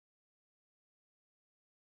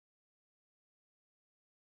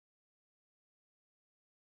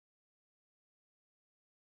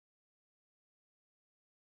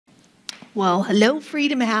Well, hello,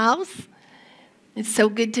 Freedom House. It's so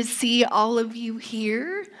good to see all of you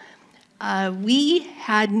here. We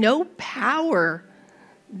had no power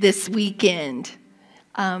this weekend.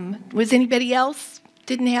 Was anybody else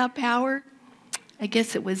didn't have power? I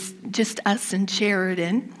guess it was just us in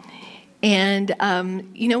Sheridan. And,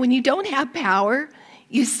 when you don't have power,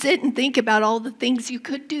 you sit and think about all the things you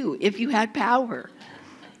could do if you had power.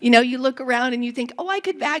 You look around and you think, oh, I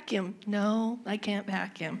could vacuum. No, I can't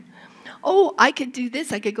vacuum. Oh, I could do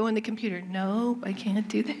this. I could go on the computer. No, I can't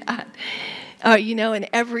do that. And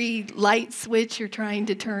every light switch you're trying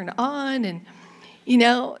to turn on. And,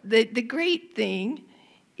 the great thing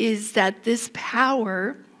is that this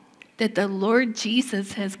power that the Lord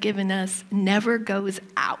Jesus has given us never goes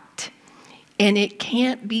out. And it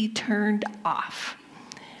can't be turned off.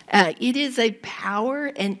 It is a power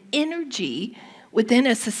and energy within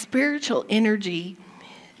us, a spiritual energy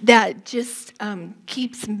that just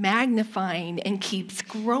keeps magnifying and keeps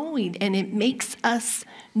growing, and it makes us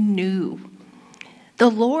new. The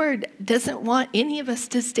Lord doesn't want any of us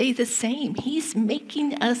to stay the same. He's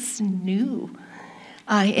making us new.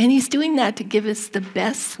 And He's doing that to give us the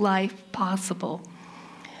best life possible.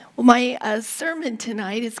 Well, my sermon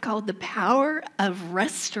tonight is called The Power of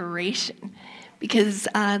Restoration, because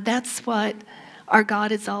that's what our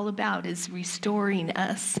God is all about, is restoring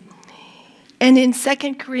us. And in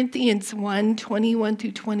 2 Corinthians 1, 21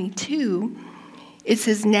 through 22, it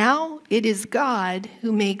says, "Now it is God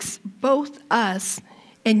who makes both us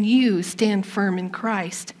and you stand firm in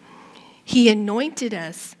Christ. He anointed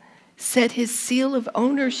us, set His seal of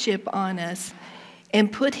ownership on us,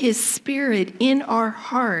 and put His Spirit in our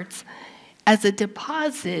hearts as a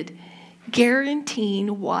deposit,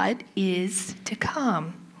 guaranteeing what is to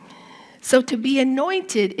come." So to be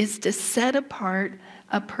anointed is to set apart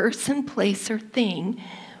a person, place, or thing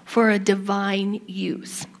for a divine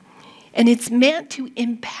use. And it's meant to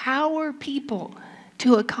empower people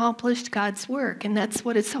to accomplish God's work. And that's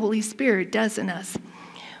what His Holy Spirit does in us.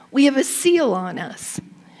 We have a seal on us.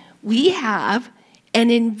 We have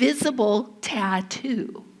an invisible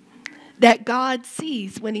tattoo that God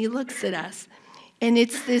sees when He looks at us. And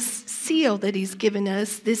it's this seal that He's given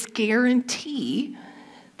us, this guarantee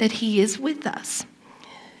that He is with us.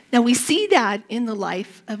 Now, we see that in the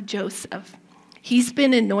life of Joseph. He's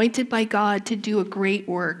been anointed by God to do a great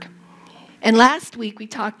work. And last week, we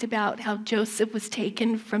talked about how Joseph was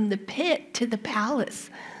taken from the pit to the palace.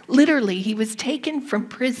 Literally, he was taken from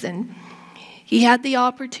prison. He had the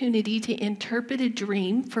opportunity to interpret a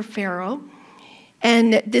dream for Pharaoh.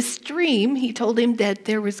 And this dream, he told him that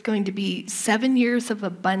there was going to be 7 years of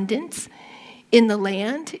abundance in the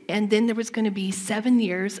land, and then there was going to be 7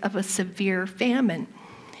 years of a severe famine.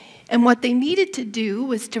 And what they needed to do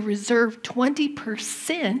was to reserve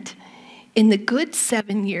 20% in the good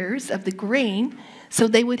 7 years of the grain, so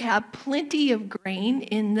they would have plenty of grain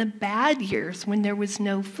in the bad years when there was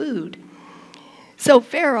no food. So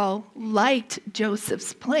Pharaoh liked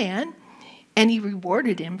Joseph's plan, and he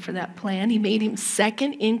rewarded him for that plan. He made him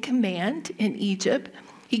second in command in Egypt.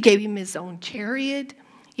 He gave him his own chariot.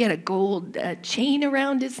 He had a gold chain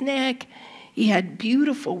around his neck. He had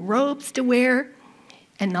beautiful robes to wear.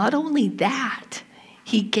 And not only that,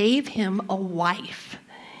 he gave him a wife.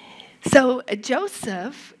 So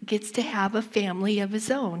Joseph gets to have a family of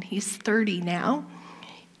his own. He's 30 now.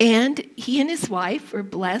 And he and his wife are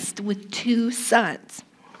blessed with 2 sons.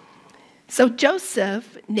 So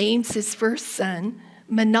Joseph names his first son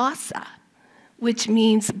Manasseh, which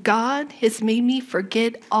means God has made me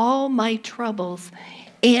forget all my troubles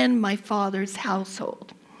and my father's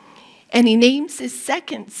household. And he names his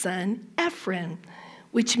second son Ephraim,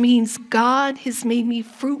 which means God has made me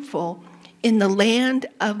fruitful in the land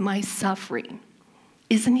of my suffering.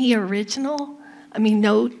 Isn't he original? I mean,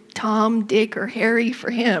 no Tom, Dick, or Harry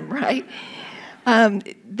for him, right?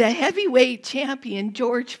 The heavyweight champion,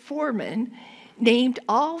 George Foreman, named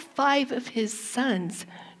all 5 of his sons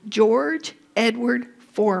George Edward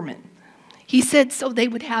Foreman. He said so they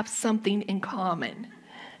would have something in common.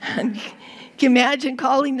 Can you imagine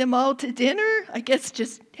calling them all to dinner? I guess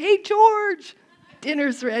just, hey, George,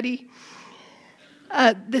 dinner's ready.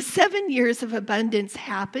 The 7 years of abundance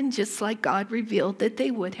happened just like God revealed that they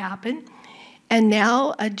would happen. And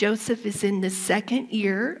now Joseph is in the 2nd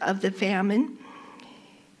year of the famine.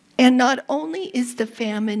 And not only is the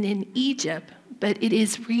famine in Egypt, but it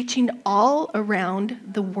is reaching all around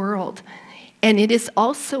the world. And it has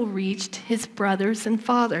also reached his brothers and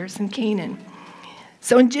fathers in Canaan.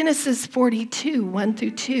 So in Genesis 42, 1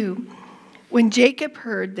 through 2, when Jacob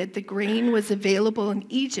heard that the grain was available in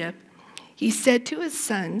Egypt, he said to his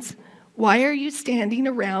sons, "Why are you standing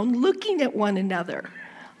around looking at one another?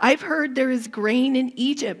 I've heard there is grain in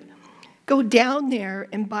Egypt. Go down there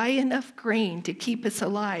and buy enough grain to keep us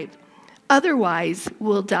alive. Otherwise,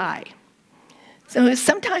 we'll die." So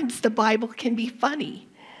sometimes the Bible can be funny.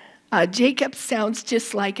 Jacob sounds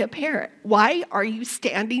just like a parent. Why are you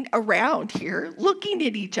standing around here looking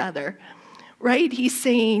at each other? Right? He's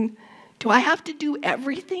saying, do I have to do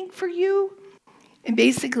everything for you? And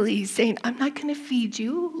basically he's saying, I'm not going to feed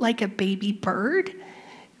you like a baby bird.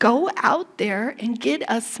 Go out there and get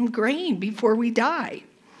us some grain before we die.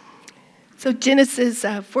 So Genesis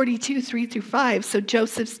 42, 3 through 5. So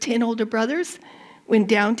Joseph's 10 older brothers went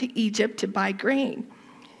down to Egypt to buy grain.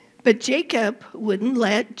 But Jacob wouldn't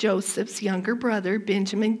let Joseph's younger brother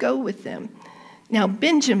Benjamin go with them. Now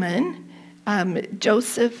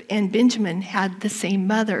Joseph and Benjamin had the same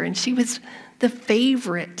mother, and she was the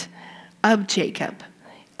favorite of Jacob.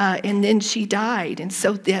 And then she died, and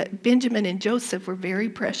so Benjamin and Joseph were very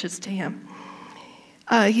precious to him.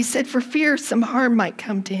 He said, for fear some harm might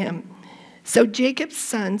come to him. So Jacob's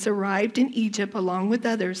sons arrived in Egypt along with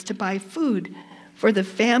others to buy food, for the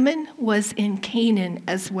famine was in Canaan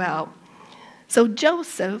as well. So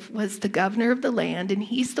Joseph was the governor of the land, and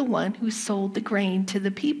he's the one who sold the grain to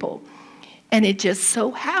the people. And it just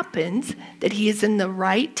so happens that he is in the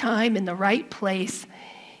right time, in the right place,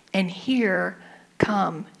 and here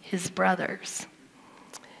come his brothers.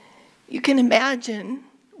 You can imagine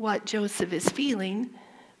what Joseph is feeling,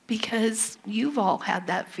 because you've all had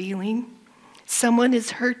that feeling. Someone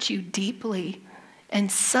has hurt you deeply,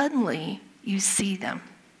 and suddenly you see them.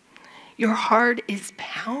 Your heart is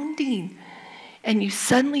pounding, and you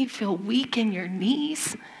suddenly feel weak in your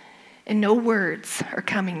knees, and no words are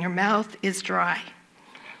coming. Your mouth is dry.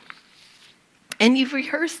 And you've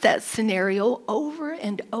rehearsed that scenario over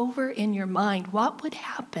and over in your mind. What would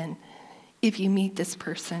happen if you meet this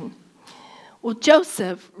person? Well,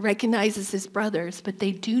 Joseph recognizes his brothers, but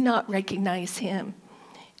they do not recognize him.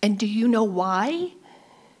 And do you know why?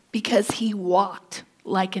 Because he walked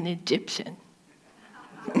like an Egyptian.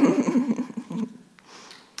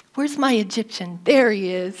 Where's my Egyptian? There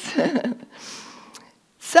he is.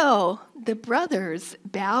 So the brothers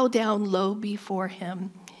bow down low before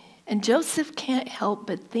him, and Joseph can't help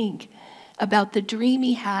but think about the dream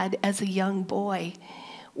he had as a young boy,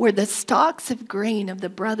 where the stalks of grain of the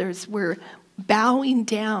brothers were bowing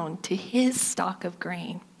down to his stalk of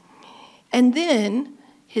grain. And then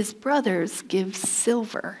his brothers give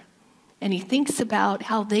silver, and he thinks about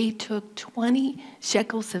how they took 20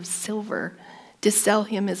 shekels of silver to sell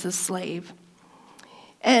him as a slave.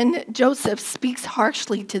 And Joseph speaks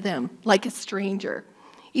harshly to them like a stranger.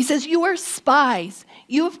 He says, "You are spies.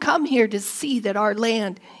 You have come here to see that our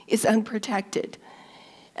land is unprotected."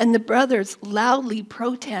 And the brothers loudly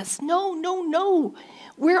protest, "No, no, no.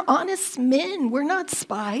 We're honest men. We're not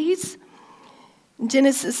spies."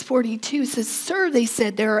 Genesis 42 says, "Sir," they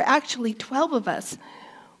said, "there are actually 12 of us.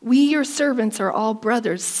 We, your servants, are all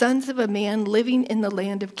brothers, sons of a man living in the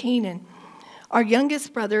land of Canaan. Our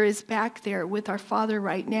youngest brother is back there with our father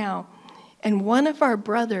right now, and one of our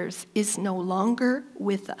brothers is no longer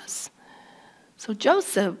with us." So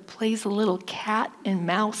Joseph plays a little cat and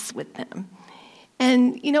mouse with them.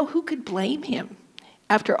 And, who could blame him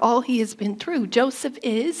after all he has been through? Joseph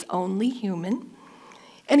is only human,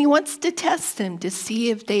 and he wants to test them to see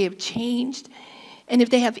if they have changed and if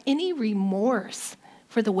they have any remorse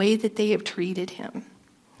for the way that they have treated him.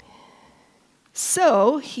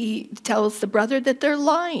 So he tells the brother that they're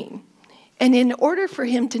lying. And in order for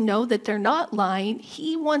him to know that they're not lying,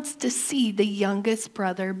 he wants to see the youngest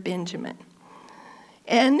brother, Benjamin.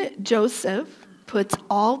 And Joseph puts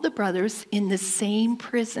all the brothers in the same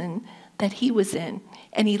prison that he was in,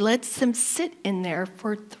 and he lets them sit in there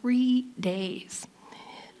for 3 days.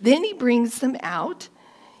 Then he brings them out,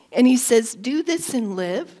 and he says, "Do this and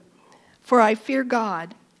live, for I fear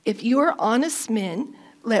God. If you are honest men,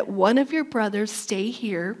 let one of your brothers stay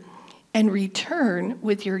here and return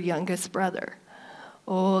with your youngest brother."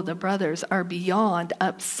 Oh, the brothers are beyond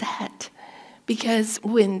upset, because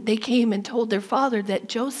when they came and told their father that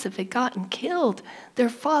Joseph had gotten killed, their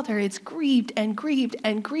father is grieved and grieved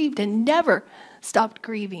and grieved and never stopped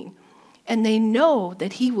grieving. And they know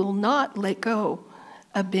that he will not let go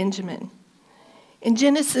of Benjamin. In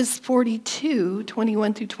Genesis 42,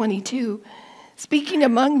 21 through 22, speaking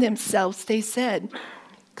among themselves, they said,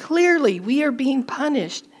 "Clearly we are being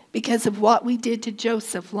punished because of what we did to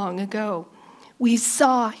Joseph long ago. We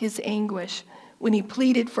saw his anguish when he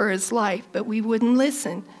pleaded for his life, but we wouldn't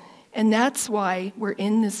listen, and that's why we're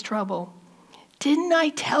in this trouble." "Didn't I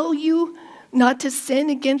tell you not to sin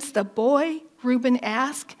against the boy?" Reuben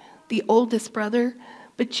asked, the oldest brother,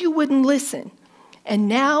 "but you wouldn't listen. And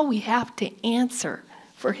now we have to answer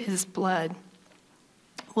for his blood.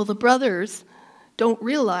 Well, the brothers don't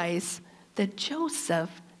realize that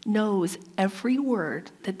Joseph knows every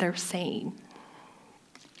word that they're saying.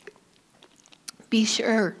 Be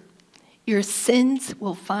sure your sins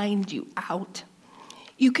will find you out.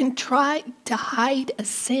 You can try to hide a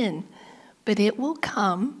sin, but it will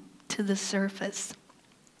come to the surface.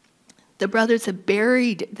 The brothers have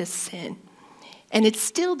buried the sin, and it's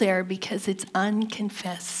still there because it's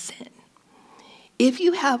unconfessed sin. If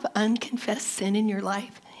you have unconfessed sin in your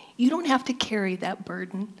life, you don't have to carry that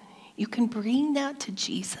burden. You can bring that to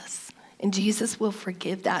Jesus, and Jesus will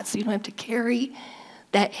forgive that, so you don't have to carry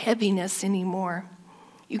that heaviness anymore.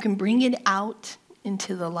 You can bring it out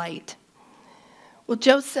into the light. Well,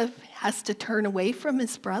 Joseph has to turn away from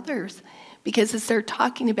his brothers because as they're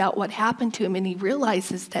talking about what happened to him, and he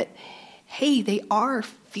realizes that, hey, they are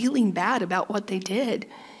feeling bad about what they did,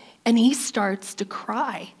 and he starts to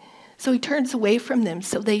cry. So he turns away from them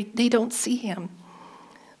so they don't see him.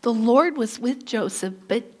 The Lord was with Joseph,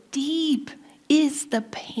 but deep is the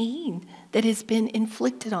pain that has been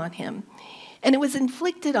inflicted on him. And it was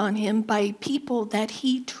inflicted on him by people that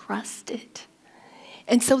he trusted.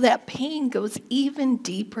 And so that pain goes even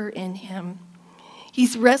deeper in him.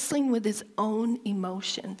 He's wrestling with his own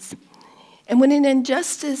emotions. And when an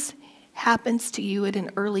injustice happens to you at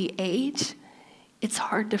an early age, it's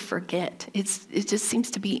hard to forget. It just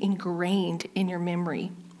seems to be ingrained in your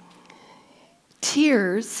memory.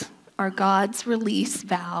 Tears are God's release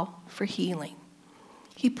vow for healing.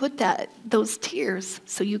 He put those tears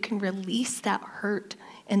so you can release that hurt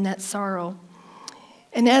and that sorrow.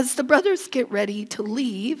 And as the brothers get ready to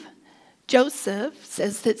leave, Joseph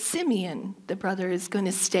says that Simeon, the brother, is going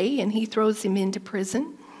to stay, and he throws him into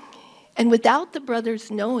prison. And without the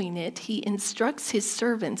brothers knowing it, he instructs his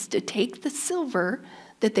servants to take the silver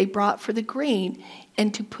that they brought for the grain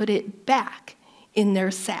and to put it back in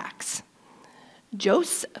their sacks.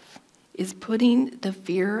 Joseph is putting the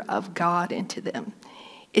fear of God into them.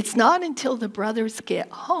 It's not until the brothers get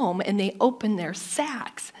home and they open their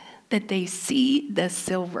sacks that they see the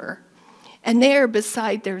silver. And they're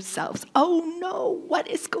beside themselves. Oh no, what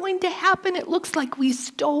is going to happen? It looks like we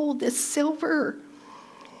stole this silver.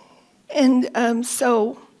 And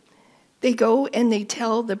so they go and they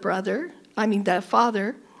tell the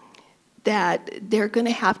father, that they're going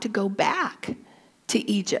to have to go back to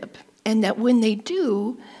Egypt. And that when they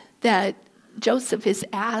do, that Joseph has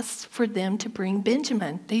asked for them to bring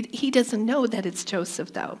Benjamin. He doesn't know that it's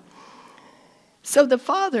Joseph, though. So the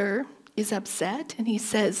father is upset, and he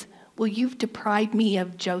says, well, you've deprived me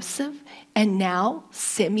of Joseph, and now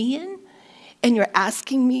Simeon, and you're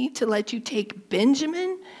asking me to let you take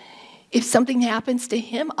Benjamin? If something happens to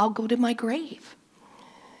him, I'll go to my grave.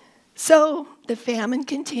 So the famine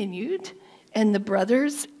continued, and the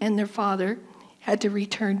brothers and their father had to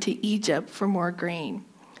return to Egypt for more grain.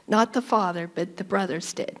 Not the father, but the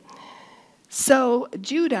brothers did. So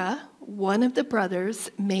Judah, one of the brothers,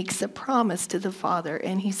 makes a promise to the father,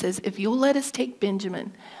 and he says, if you'll let us take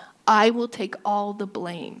Benjamin, I will take all the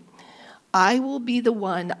blame. I will be the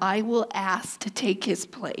one I will ask to take his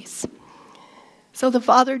place. So the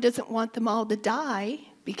father doesn't want them all to die,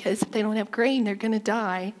 because if they don't have grain, they're going to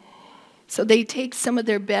die. So they take some of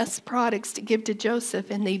their best products to give to Joseph,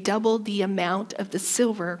 and they double the amount of the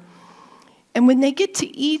silver. And when they get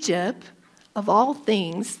to Egypt, of all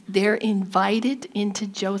things, they're invited into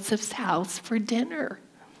Joseph's house for dinner.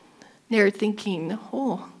 They're thinking,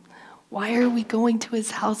 oh, why are we going to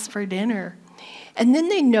his house for dinner? And then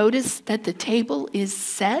they notice that the table is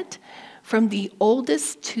set from the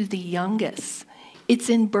oldest to the youngest. It's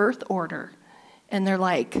in birth order. And they're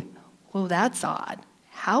like, well, that's odd.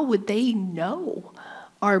 How would they know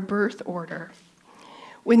our birth order?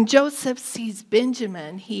 When Joseph sees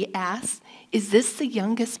Benjamin, he asks, is this the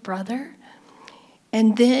youngest brother?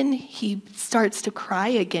 And then he starts to cry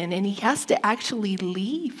again, and he has to actually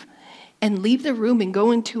leave the room and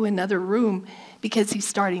go into another room because he's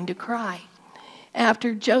starting to cry.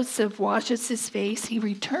 After Joseph washes his face, he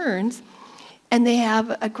returns, and they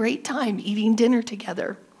have a great time eating dinner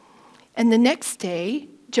together. And the next day,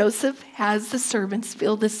 Joseph has the servants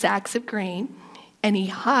fill the sacks of grain, and he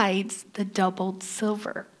hides the doubled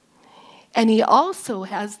silver. And he also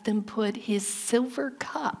has them put his silver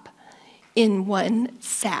cup in one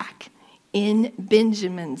sack, in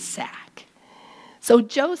Benjamin's sack. So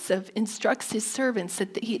Joseph instructs his servants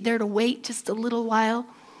that they're to wait just a little while,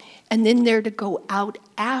 and then they're to go out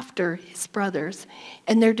after his brothers,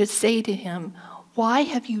 and they're to say to him, why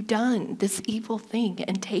have you done this evil thing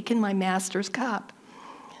and taken my master's cup?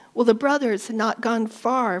 Well, the brothers had not gone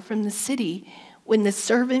far from the city when the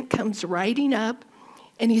servant comes riding up,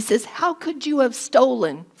 And he says, how could you have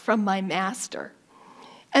stolen from my master?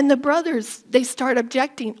 And the brothers, they start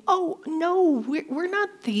objecting. Oh, no, we're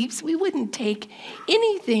not thieves. We wouldn't take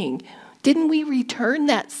anything. Didn't we return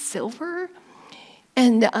that silver?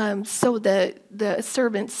 And so the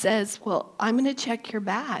servant says, well, I'm going to check your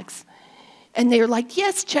bags. And they're like,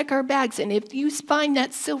 yes, check our bags. And if you find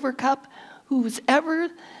that silver cup, whoever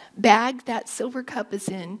bag that silver cup is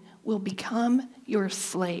in will become your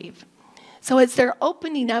slave. So as they're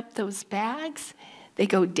opening up those bags, they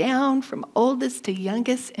go down from oldest to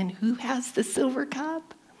youngest. And who has the silver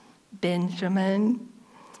cup? Benjamin.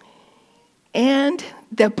 And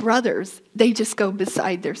the brothers, they just go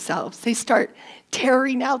beside themselves. They start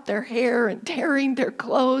tearing out their hair and tearing their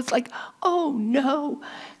clothes like, oh no,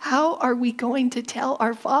 how are we going to tell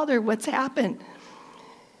our father what's happened?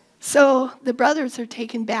 So the brothers are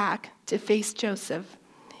taken back to face Joseph,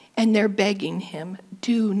 and they're begging him,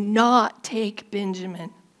 do not take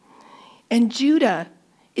Benjamin. And Judah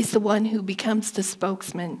is the one who becomes the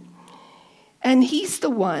spokesman. And he's the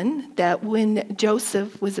one that when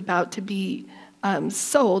Joseph was about to be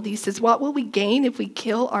sold, he says, what will we gain if we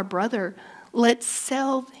kill our brother? Let's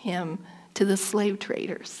sell him to the slave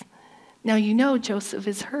traders. Now, you know Joseph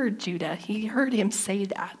has heard Judah. He heard him say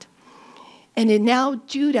that. And now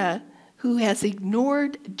Judah, who has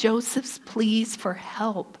ignored Joseph's pleas for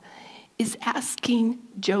help, is asking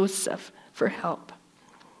Joseph for help.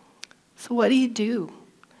 So what do?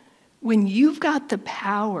 When you've got the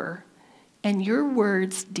power and your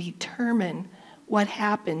words determine what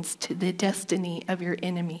happens to the destiny of your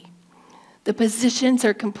enemy. The positions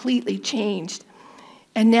are completely changed.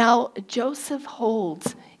 And now Joseph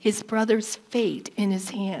holds his brother's fate in his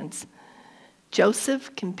hands.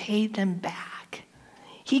 Joseph can pay them back.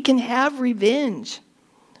 He can have revenge.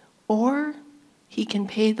 Or he can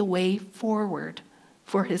pay the way forward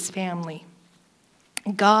for his family.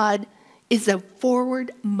 God is a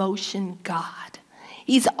forward motion God.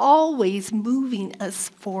 He's always moving us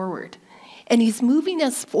forward. And he's moving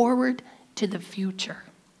us forward to the future.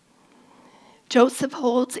 Joseph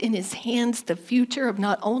holds in his hands the future of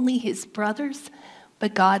not only his brothers,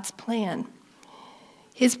 but God's plan.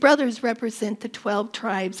 His brothers represent the 12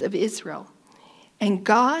 tribes of Israel. And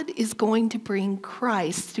God is going to bring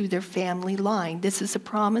Christ through their family line. This is a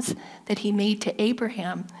promise that he made to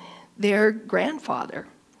Abraham, their grandfather.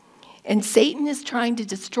 And Satan is trying to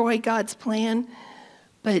destroy God's plan,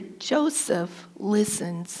 but Joseph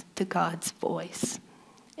listens to God's voice,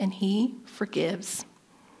 and he forgives.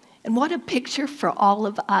 And what a picture for all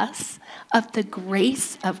of us of the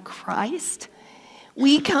grace of Christ.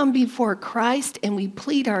 We come before Christ and we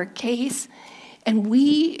plead our case, and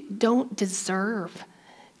we don't deserve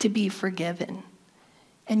to be forgiven.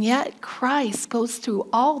 And yet Christ goes through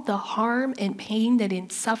all the harm and pain that in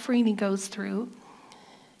suffering he goes through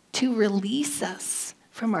to release us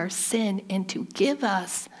from our sin and to give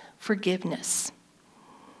us forgiveness.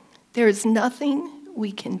 There is nothing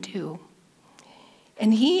we can do.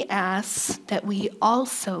 And he asks that we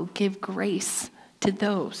also give grace to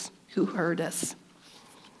those who hurt us.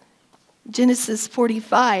 Genesis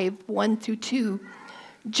 45, 1-2.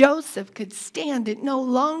 Joseph could stand it no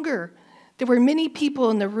longer. There were many people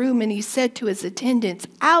in the room, and he said to his attendants,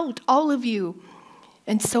 out, all of you.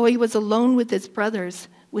 And so he was alone with his brothers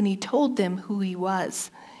when he told them who he was.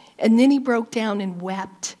 And then he broke down and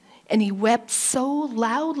wept. And he wept so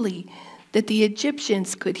loudly that the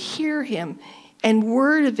Egyptians could hear him, and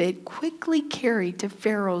word of it quickly carried to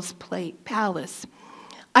Pharaoh's palace.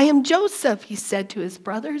 I am Joseph, he said to his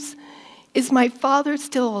brothers. Is my father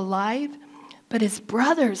still alive? But his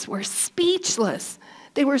brothers were speechless.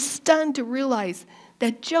 They were stunned to realize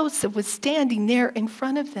that Joseph was standing there in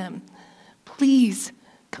front of them. Please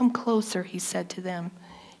come closer, he said to them.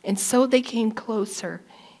 And so they came closer,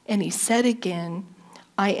 and he said again,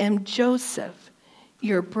 I am Joseph,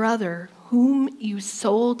 your brother, whom you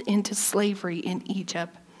sold into slavery in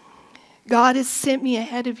Egypt. God has sent me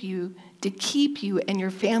ahead of you to keep you and your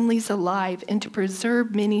families alive and to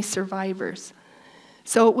preserve many survivors.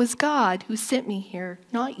 So it was God who sent me here,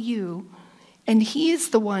 not you. And he is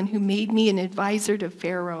the one who made me an advisor to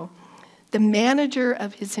Pharaoh, the manager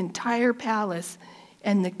of his entire palace,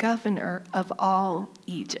 and the governor of all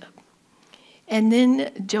Egypt. And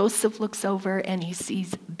then Joseph looks over and he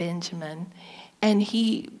sees Benjamin. And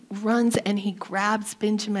he runs and he grabs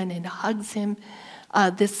Benjamin and hugs him,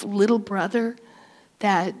 this little brother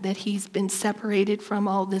that he's been separated from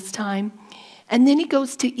all this time. And then he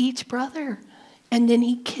goes to each brother, and then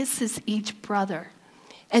he kisses each brother.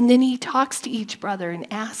 And then he talks to each brother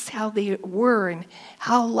and asks how they were and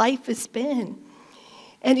how life has been.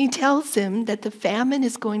 And he tells them that the famine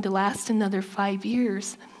is going to last another 5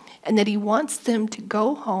 years and that he wants them to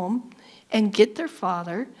go home and get their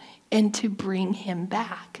father and to bring him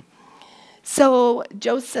back. So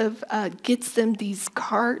Joseph gets them these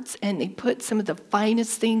carts, and they put some of the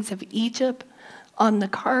finest things of Egypt on the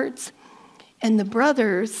carts. And the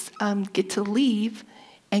brothers get to leave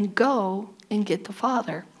and go and get the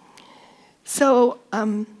father. So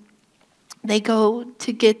they go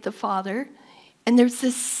to get the father. And there's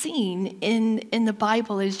this scene in the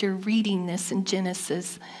Bible as you're reading this in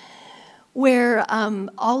Genesis where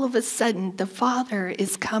all of a sudden the father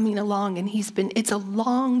is coming along, and it's a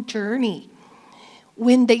long journey.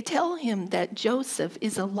 When they tell him that Joseph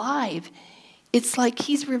is alive, it's like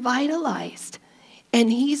he's revitalized. And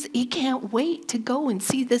he can't wait to go and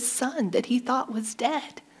see this son that he thought was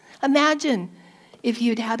dead. Imagine if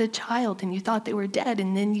you'd had a child and you thought they were dead,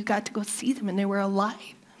 and then you got to go see them and they were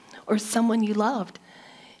alive, or someone you loved.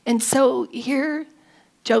 And so here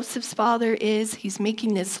Joseph's father he's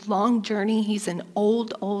making this long journey. He's an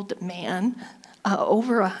old man,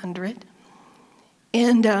 over 100.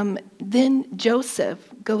 And then Joseph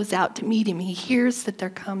goes out to meet him. He hears that they're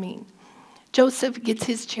coming. Joseph gets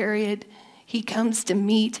his chariot. He comes to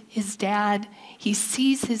meet his dad. He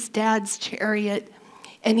sees his dad's chariot,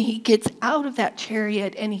 and he gets out of that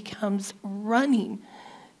chariot, and he comes running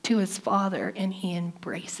to his father, and he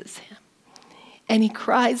embraces him. And he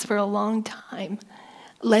cries for a long time,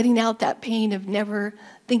 letting out that pain of never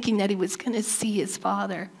thinking that he was going to see his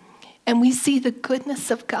father. And we see the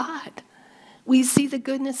goodness of God. We see the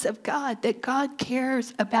goodness of God, that God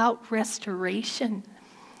cares about restoration,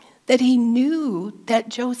 that he knew that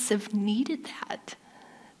Joseph needed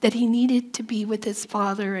that he needed to be with his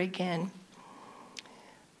father again.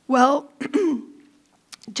 Well,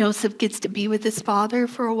 Joseph gets to be with his father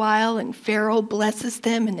for a while, and Pharaoh blesses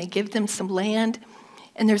them, and they give them some land.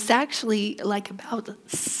 And there's actually like about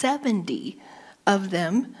 70 of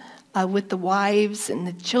them with the wives and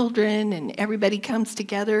the children, and everybody comes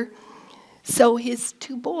together. So his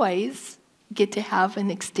 2 boys get to have an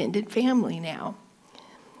extended family now.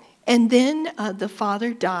 And then the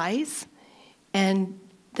father dies, and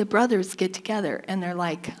the brothers get together, and they're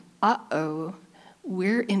like, uh-oh,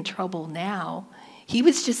 we're in trouble now. He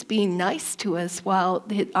was just being nice to us while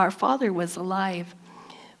our father was alive.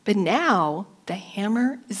 But now the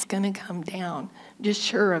hammer is going to come down, just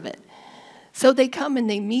sure of it. So they come and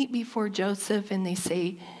they meet before Joseph, and they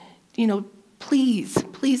say,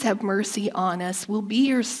 please have mercy on us. We'll be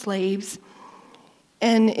your slaves.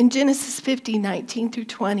 And in Genesis 50, 19 through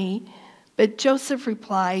 20, but Joseph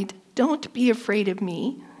replied, don't be afraid of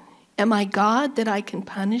me. Am I God that I can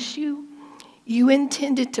punish you? You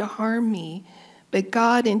intended to harm me, but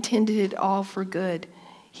God intended it all for good.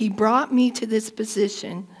 He brought me to this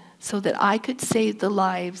position so that I could save the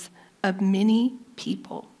lives of many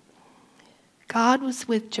people. God was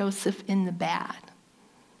with Joseph in the bad.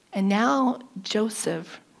 And now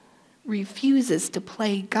Joseph refuses to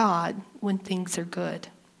play God when things are good.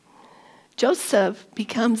 Joseph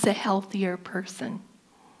becomes a healthier person.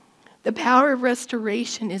 The power of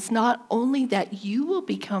restoration is not only that you will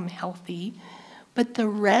become healthy, but the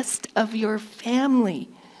rest of your family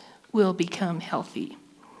will become healthy.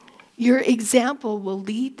 Your example will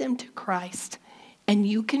lead them to Christ, and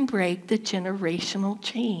you can break the generational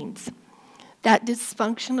chains. That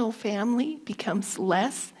dysfunctional family becomes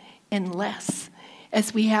less and less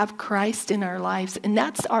as we have Christ in our lives. And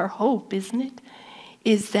that's our hope, isn't it?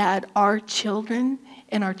 Is that our children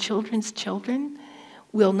and our children's children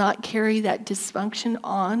will not carry that dysfunction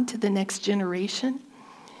on to the next generation.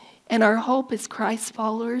 And our hope as Christ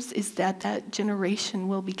followers is that generation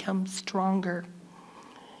will become stronger.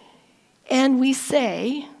 And we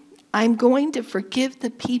say, I'm going to forgive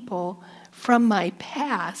the people from my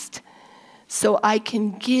past so I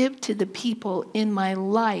can give to the people in my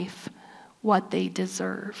life what they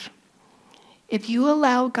deserve. If you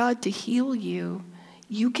allow God to heal you,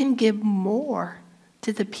 you can give more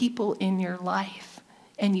to the people in your life,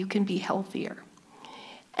 and you can be healthier.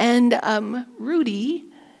 And Rudy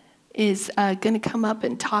is going to come up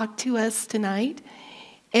and talk to us tonight.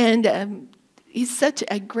 And he's such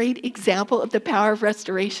a great example of the power of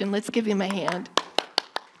restoration. Let's give him a hand.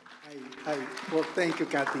 Hi. Well, thank you,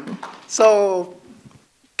 Kathy. So,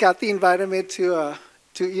 Kathy invited me to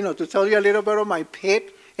tell you a little bit of my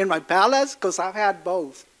pit and my palace, because I've had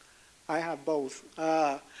both. I have both.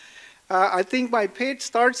 I think my pit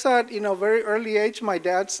starts at very early age. My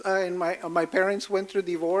dad's and my parents went through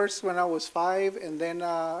divorce when I was 5, and then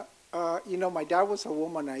my dad was a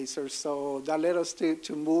womanizer, so that led us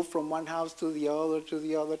to move from one house to the other, to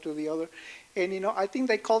the other, to the other. And, I think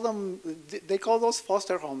they call those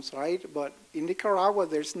foster homes, right? But in Nicaragua,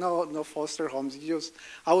 there's no foster homes.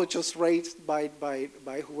 I was just raised by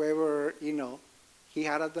whoever, he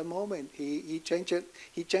had at the moment. He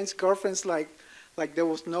changed girlfriends like there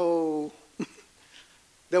was no,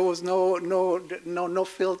 there was no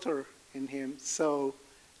filter in him. So,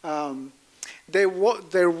 there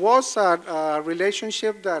was a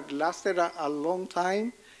relationship that lasted a long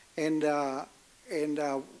time, and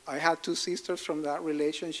I had two sisters from that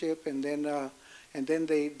relationship, and then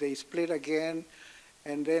they split again,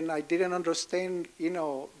 and then I didn't understand,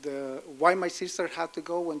 why my sister had to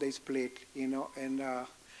go when they split,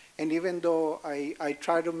 and even though I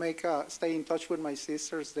tried to stay in touch with my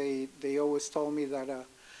sisters, they always told me that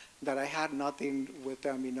I had nothing with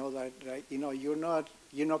them, that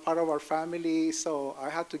you're not part of our family, so I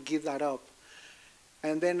had to give that up.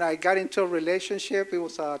 And then I got into a relationship. It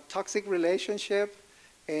was a toxic relationship,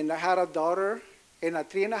 and I had a daughter. And at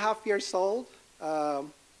 3.5 years old, I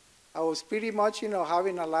was pretty much,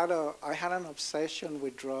 having I had an obsession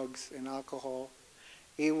with drugs and alcohol.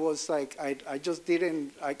 It was like I just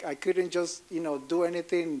didn't, I couldn't just, do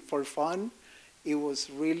anything for fun. It was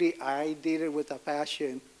really, I did it with a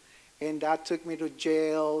passion. And that took me to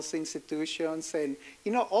jails, institutions, and,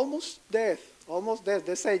 almost death. Almost death.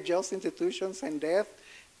 They say jails, institutions, and death.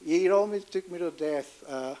 It almost took me to death.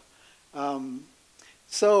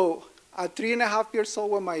 So at 3.5 years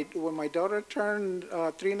old, when my daughter turned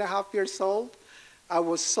 3.5 years old, I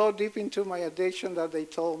was so deep into my addiction that they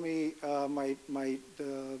told me, my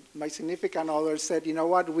significant other said, you know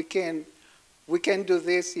what, we can't do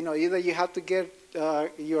this. Either you have to get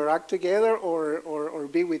your act together or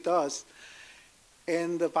be with us.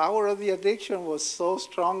 And the power of the addiction was so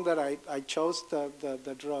strong that I chose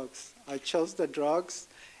the drugs. I chose the drugs,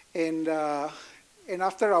 and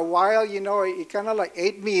after a while, it kind of like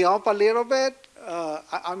ate me up a little bit.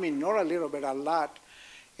 I mean, not a little bit, a lot.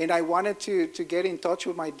 And I wanted to get in touch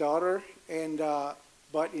with my daughter,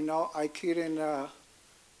 but I couldn't.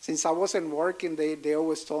 Since I wasn't working, they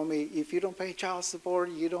always told me, if you don't pay child support,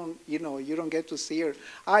 you don't get to see her.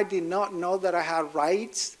 I did not know that I had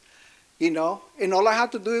rights, and all I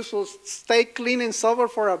had to do was stay clean and sober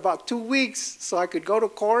for about 2 weeks so I could go to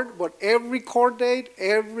court. But every court date,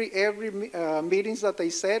 every meetings that they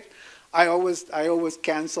said, I always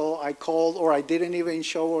cancel. I called, or I didn't even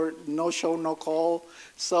show, no call.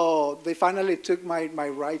 So they finally took my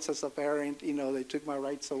rights as a parent. They took my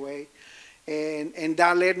rights away. And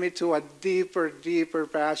that led me to a deeper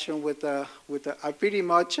passion with I pretty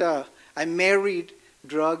much, I married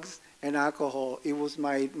drugs and alcohol. It was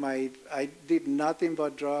I did nothing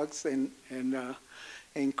but drugs and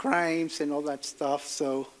crimes and all that stuff.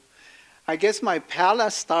 So I guess my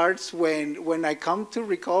palace starts when I come to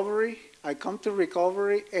recovery. I come to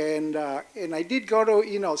recovery, and I did go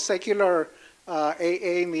to, secular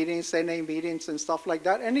AA meetings, NA meetings and stuff like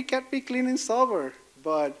that, and it kept me clean and sober.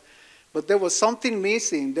 But there was something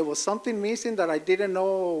missing. There was something missing that I didn't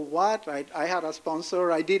know what. I had a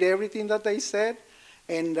sponsor. I did everything that they said,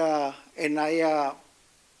 and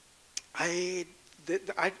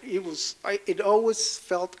it always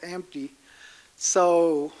felt empty.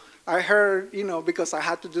 So I heard, because I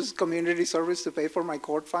had to do community service to pay for my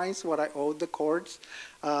court fines, what I owed the courts.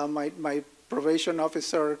 My probation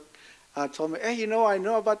officer told me, hey, I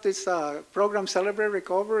know about this program, Celebrate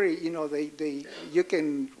Recovery.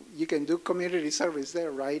 You can do community service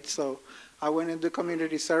there, right? So I went and did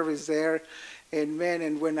community service there, and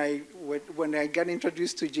when I got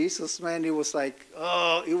introduced to Jesus, man, it was like,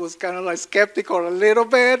 it was kind of like skeptical a little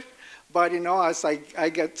bit, but as I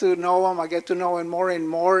get to know him, I get to know him more and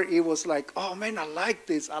more. It was like, oh man, I like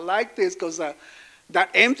this, because that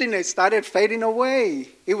emptiness started fading away.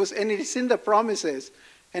 And it's in the promises.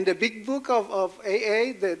 And the big book of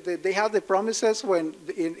AA, they have the promises and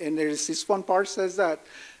there's this one part says that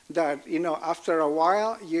after a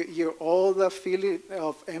while, all the feeling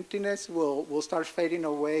of emptiness will start fading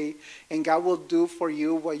away, and God will do for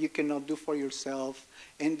you what you cannot do for yourself.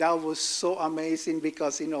 And that was so amazing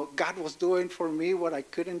because, God was doing for me what I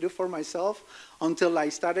couldn't do for myself until I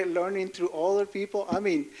started learning through other people. I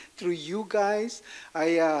mean, through you guys.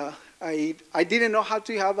 I didn't know how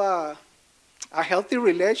to have a healthy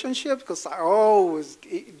relationship because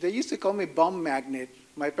they used to call me bum magnet.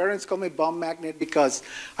 My parents call me bum magnet because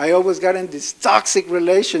I always got in these toxic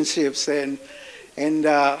relationships, and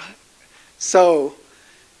so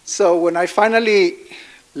when I finally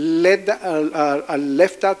left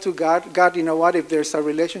that to God, you know what? If there's a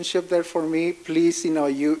relationship there for me, please,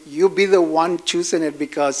 you be the one choosing it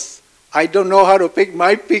because I don't know how to pick.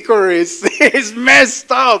 My picker is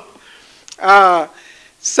messed up.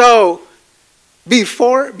 So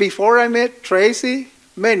before I met Tracy,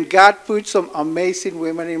 man, God put some amazing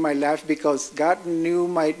women in my life because God knew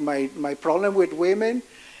my problem with women,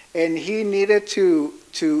 and He needed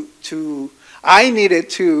I needed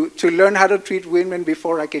to learn how to treat women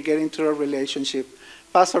before I could get into a relationship.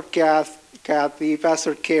 Pastor Kathy,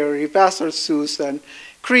 Pastor Carrie, Pastor Susan,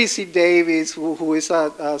 Chrissy Davis, who is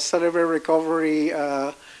a Celebrate Recovery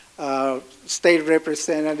state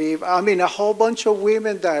representative. I mean, a whole bunch of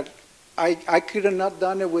women that I could have not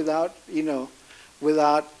done it without,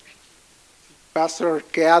 without Pastor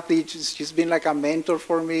Kathy. She's been like a mentor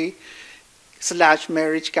for me, /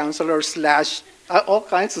 marriage counselor / all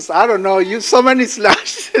kinds of, I don't know, so many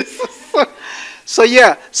slashes. So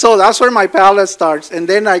yeah, so that's where my palette starts. And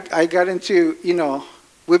then I got into,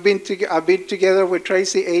 I've been together with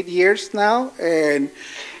Tracy 8 years now, and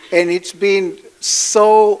it's been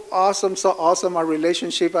so awesome. Our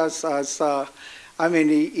relationship it's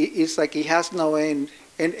like it has no end.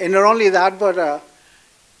 And not only that, but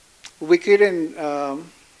we couldn't.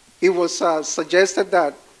 It was suggested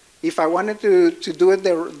that if I wanted to do it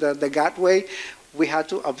the God way, we had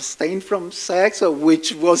to abstain from sex,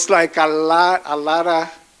 which was like a lot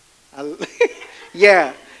of,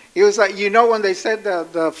 yeah. It was like, when they said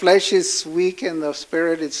the flesh is weak and the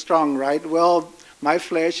spirit is strong, right? Well, my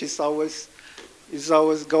flesh is always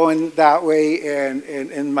going that way,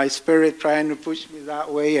 and my spirit trying to push me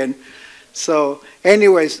that way. And so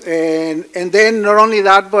anyways, and then not only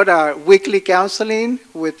that, but weekly counseling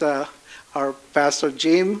with our Pastor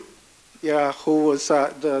Jim, who was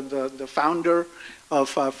the founder of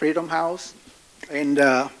Freedom House. And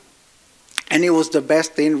it was the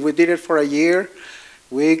best thing. We did it for a year.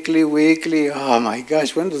 Weekly. Oh my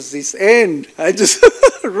gosh, when does this end? I just,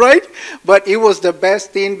 right? But it was the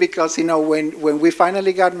best thing because, when we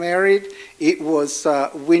finally got married, it was,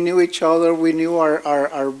 we knew each other. We knew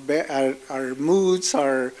our moods,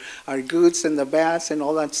 our goods and the bads and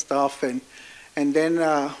all that stuff. And then,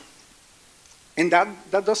 and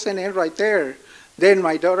that doesn't end right there. Then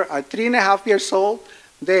my daughter, at 3.5 years old,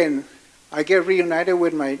 then I get reunited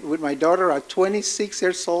with my daughter at 26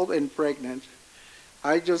 years old and pregnant.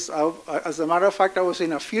 As a matter of fact, I was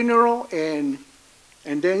in a funeral, and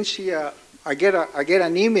then I get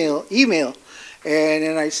an email, and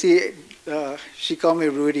then I see she called me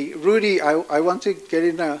Rudy. Rudy, I want to get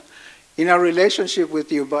in a relationship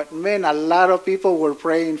with you, but man, a lot of people were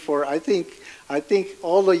praying for. I think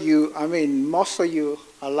all of you, most of you,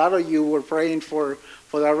 a lot of you were praying for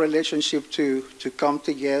that relationship to come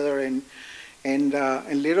together, and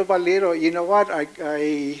little by little, you know what,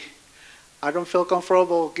 I don't feel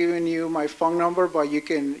comfortable giving you my phone number, but you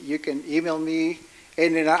can email me.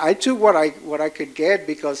 And then I took what I could get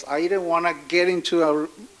because I didn't want to get into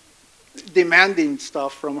demanding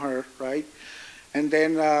stuff from her, right? And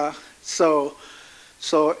then and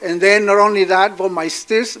then not only that, but my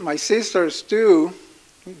sisters too.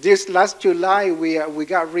 This last July we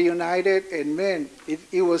got reunited, and man,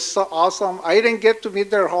 it was so awesome. I didn't get to meet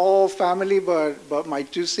their whole family, but my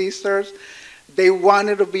two sisters. They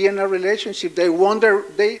wanted to be in a relationship. They wonder,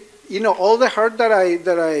 all the hurt that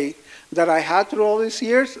I had through all these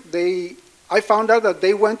years. I found out that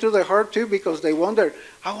they went through the hurt too because they wondered.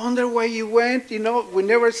 I wonder where you went. We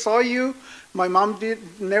never saw you. My mom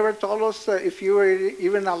never told us if you were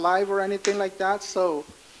even alive or anything like that. So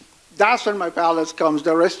that's when my palace comes.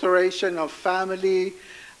 The restoration of family.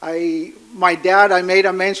 I made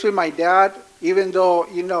amends with my dad, even though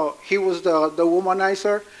he was the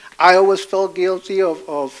womanizer. I always felt guilty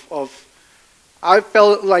I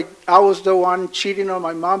felt like I was the one cheating on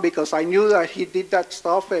my mom because I knew that he did that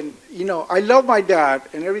stuff. And, I love my dad.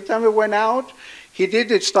 And every time we went out, he did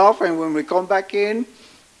this stuff. And when we come back in,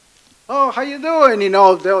 oh, how you doing?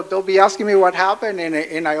 They'll be asking me what happened.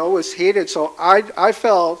 And I always hid it. So I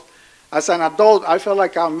felt, as an adult, I felt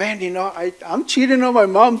like, oh, man, I'm cheating on my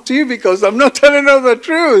mom too because I'm not telling her the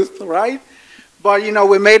truth, right? But,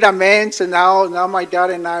 we made amends, and now my dad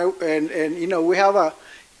and I, and we have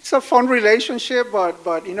it's a fun relationship,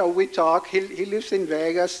 but we talk. He lives in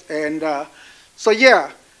Vegas, and so yeah,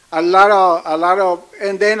 a lot of,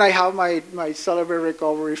 and then I have my Celebrate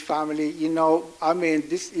Recovery family.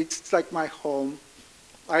 It's like my home.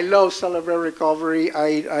 I love Celebrate Recovery.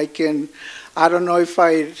 I don't know if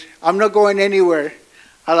I'm not going anywhere.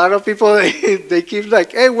 A lot of people, they keep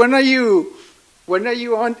like, hey, when are you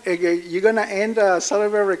on? You're gonna end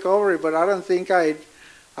Celebrate Recovery? But I don't think I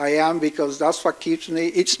am, because that's what keeps me.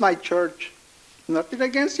 It's my church. Nothing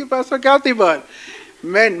against you, Pastor Kathy, but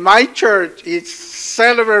Man, my church is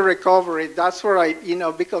Celebrate Recovery. That's where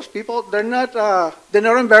because people, they're not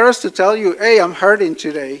embarrassed to tell you, hey, I'm hurting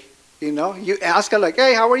today. You ask her like,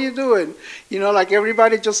 hey, how are you doing? Like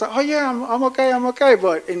everybody just say, oh yeah, I'm okay.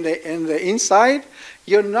 But in the inside,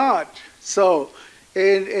 you're not. So,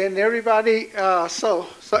 and everybody, so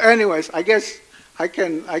anyways, I guess I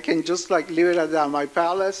can just like leave it at that. My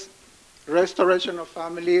palace, restoration of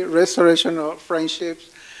family, restoration of friendships,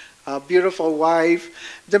 a beautiful wife.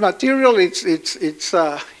 The material, it's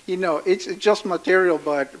just material,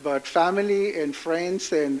 but family and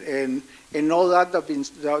friends and all that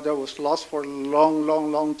that was lost for a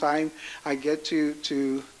long time, I get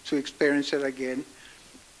to experience it again.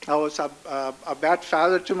 I was a bad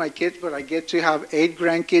father to my kids, but I get to have 8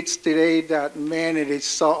 grandkids today. That, man, it is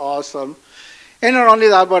so awesome. And not only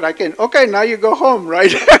that, but I can, okay, now you go home,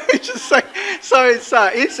 right? Just like, so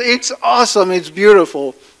it's awesome. It's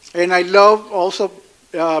beautiful. And I love also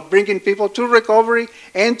bringing people to recovery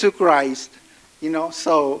and to Christ.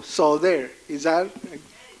 So there. Is that?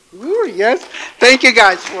 Ooh, yes. Thank you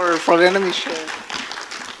guys for letting me share.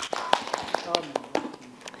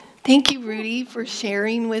 Thank you, Rudy, for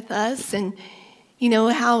sharing with us. And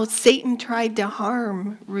how Satan tried to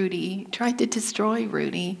harm Rudy, tried to destroy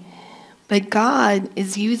Rudy. But God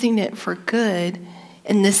is using it for good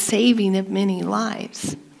and the saving of many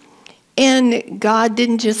lives. And God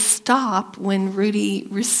didn't just stop when Rudy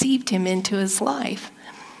received him into his life.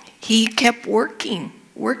 He kept working.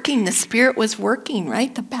 The Spirit was working,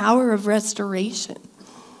 right? The power of restoration.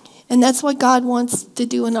 And that's what God wants to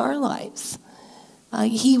do in our lives.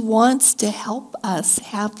 He wants to help us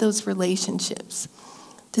have those relationships.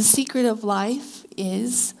 The secret of life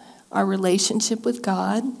is our relationship with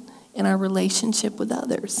God and our relationship with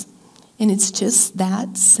others. And it's just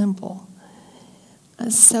that simple.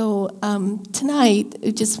 So tonight,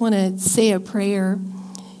 I just want to say a prayer.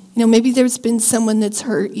 Maybe there's been someone that's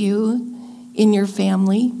hurt you in your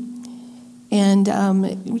family. And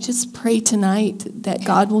we just pray tonight that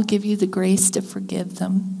God will give you the grace to forgive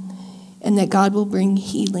them and that God will bring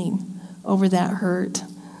healing over that hurt.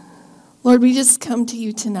 Lord, we just come to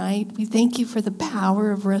you tonight. We thank you for the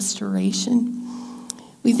power of restoration.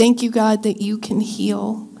 We thank you, God, that you can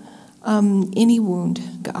heal any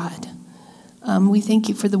wound, God. We thank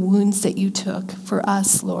you for the wounds that you took for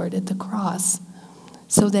us, Lord, at the cross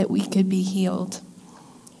so that we could be healed.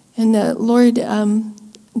 And Lord,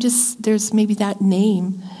 there's maybe that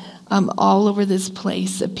name all over this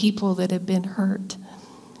place of people that have been hurt.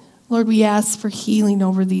 Lord, we ask for healing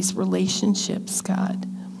over these relationships, God,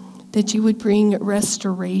 that you would bring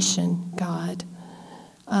restoration, God.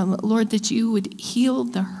 Lord, that you would heal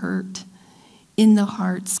the hurt in the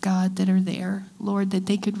hearts, God, that are there. Lord, that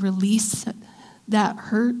they could release that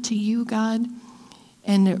hurt to you, God,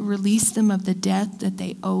 and release them of the debt that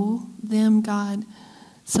they owe them, God,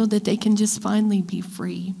 so that they can just finally be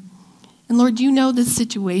free. And Lord, you know the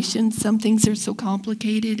situation. Some things are so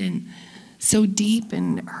complicated and so deep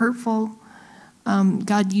and hurtful.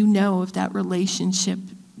 God, you know if that relationship,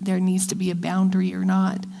 there needs to be a boundary or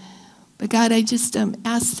not. But God, I just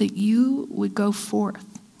ask that you would go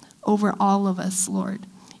forth over all of us, Lord,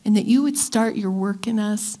 and that you would start your work in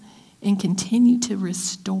us and continue to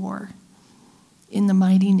restore in the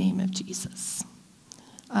mighty name of Jesus.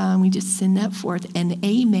 We just send that forth, and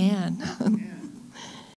amen.